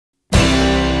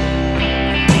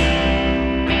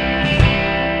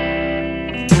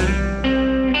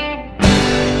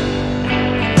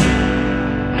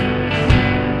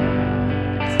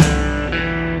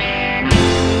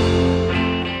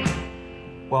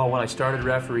Well, when I started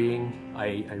refereeing,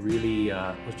 I really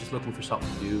was just looking for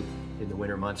something to do in the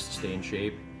winter months to stay in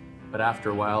shape. But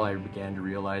after a while, I began to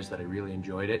realize that I really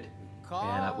enjoyed it,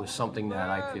 and it was something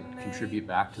that I could contribute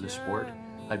back to the sport.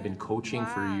 I'd been coaching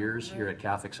for years here at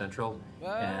Catholic Central,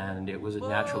 and it was a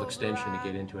natural extension to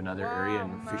get into another area,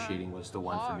 and officiating was the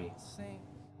one for me.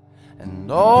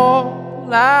 And all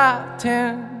I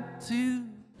tend to do.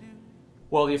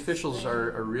 Well, the officials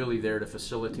are really there to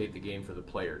facilitate the game for the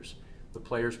players. The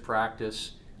players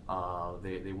practice,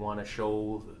 they want to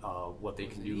show what they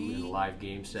can do in a live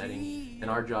game setting, and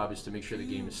our job is to make sure the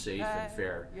game is safe and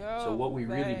fair. So what we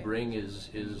really bring is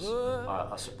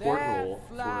a support role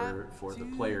for the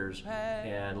players,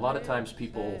 and a lot of times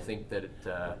people think that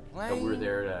we're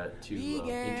there to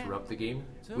interrupt the game.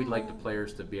 We'd like the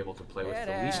players to be able to play with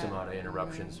the least amount of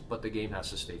interruptions, but the game has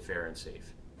to stay fair and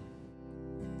safe.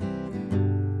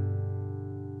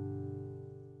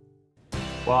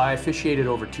 Well, I officiated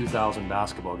over 2,000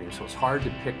 basketball games, so it's hard to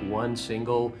pick one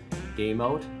single game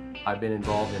out. I've been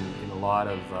involved in a lot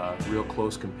of real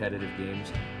close competitive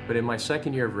games, but in my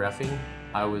second year of reffing,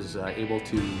 I was able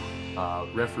to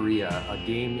referee a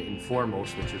game in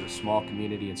Foremost, which is a small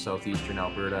community in southeastern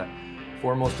Alberta.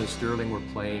 Foremost and Sterling were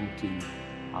playing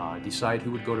to decide who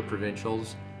would go to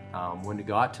provincials. When we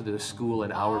got to the school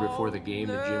an hour before the game,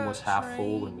 the gym was half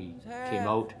full when we came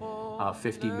out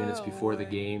 15 minutes before the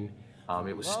game.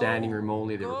 It was standing room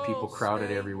only. There were people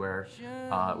crowded everywhere.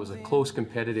 It was a close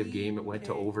competitive game. It went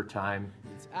to overtime.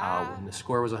 When the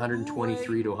score was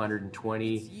 123 to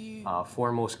 120,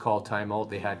 Foremost called timeout.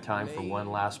 They had time for one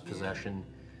last possession.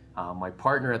 My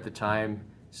partner at the time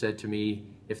said to me,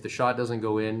 if the shot doesn't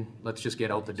go in, let's just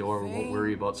get out the door. We won't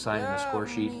worry about signing the score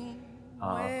sheet.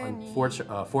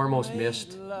 Foremost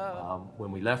missed.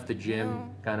 When we left the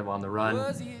gym, kind of on the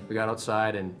run, we got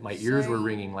outside and my ears were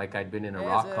ringing like I'd been in a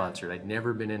rock concert. I'd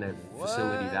never been in a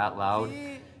facility that loud,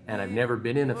 and I've never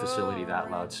been in a facility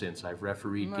that loud since. I've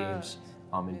refereed games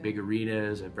in big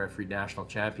arenas, I've refereed national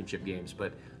championship games,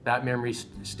 but that memory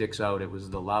sticks out. It was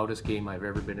the loudest game I've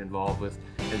ever been involved with,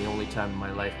 and the only time in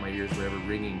my life my ears were ever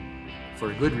ringing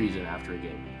for a good reason after a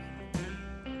game.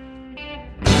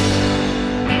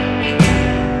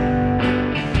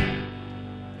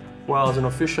 Well, as an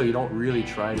official, you don't really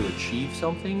try to achieve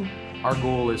something. Our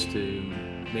goal is to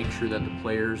make sure that the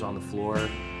players on the floor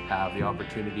have the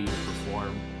opportunity to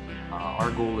perform.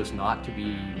 Our goal is not to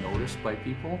be noticed by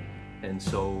people, and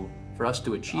so for us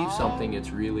to achieve something,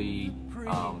 it's really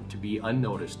to be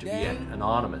unnoticed, to be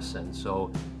anonymous. And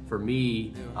so for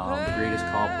me, the greatest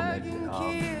compliment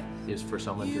is for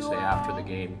someone to say after the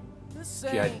game,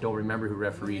 gee, I don't remember who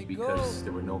refereed because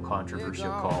there were no controversial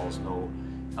calls, no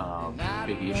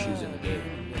big issues in the game.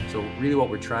 So really what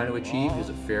we're trying to achieve is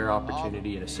a fair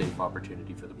opportunity and a safe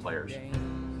opportunity for the players.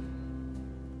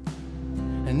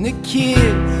 And the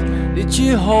kids that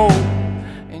you hold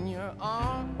in your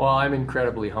arms. Well, I'm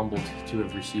incredibly humbled to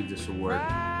have received this award.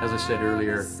 As I said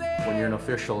earlier, when you're an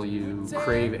official, you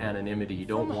crave anonymity. You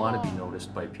don't want to be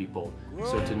noticed by people.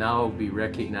 So to now be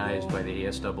recognized by the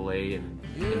ASAA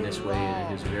in this way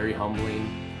is very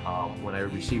humbling. When I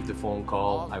received the phone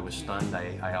call, I was stunned.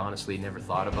 I honestly never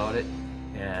thought about it,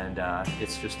 and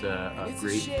it's just a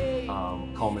great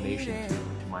culmination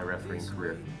to my refereeing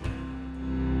career.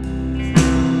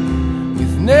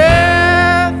 With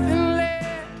nothing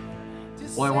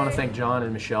left. Well, I want to thank John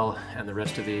and Michelle and the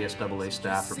rest of the ASAA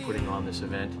staff for putting on this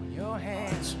event.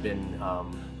 It's been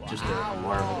just a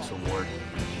marvelous award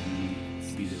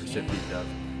to be the recipient of.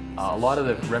 A lot of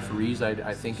the referees,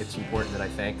 I think it's important that I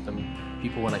thank them.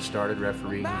 People when I started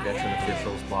refereeing, veteran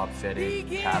officials, Bob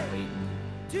Fettig, Pat Layton,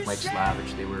 Mike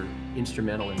Slavich, they were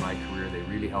instrumental in my career. They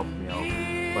really helped me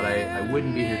out. But I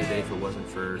wouldn't be here today if it wasn't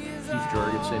for Keith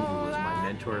Jorgensen, who was my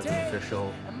mentor as an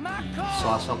official. He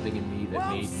saw something in me that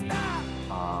made me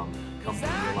come to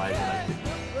realize that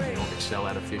I could excel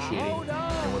at officiating.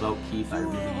 And without Keith, I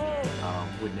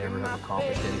really would never have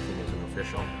accomplished anything as an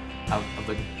official. Of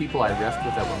the people I reffed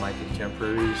with that were my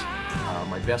contemporaries,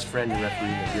 my best friend in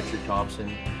refereeing is Richard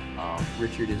Thompson.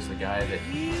 Richard is the guy that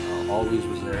always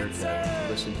was there to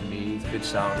listen to me, good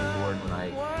sounding board when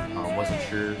I wasn't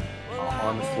sure,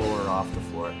 on the floor or off the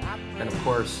floor. And of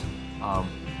course,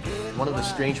 one of the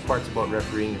strange parts about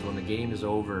refereeing is when the game is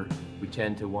over, we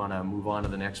tend to want to move on to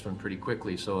the next one pretty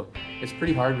quickly. So it's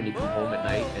pretty hard when you come home at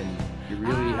night and you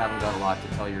really haven't got a lot to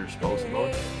tell your spouse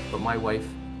about. But my wife,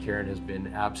 Karen, has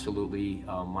been absolutely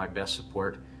my best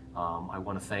support. I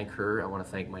want to thank her. I want to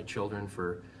thank my children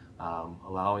for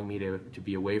allowing me to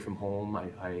be away from home.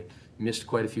 I missed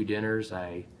quite a few dinners.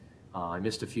 I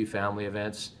missed a few family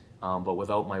events, but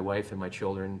without my wife and my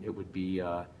children, it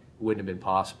wouldn't have been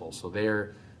possible. So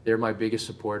they're They're my biggest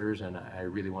supporters, and I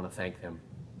really want to thank them.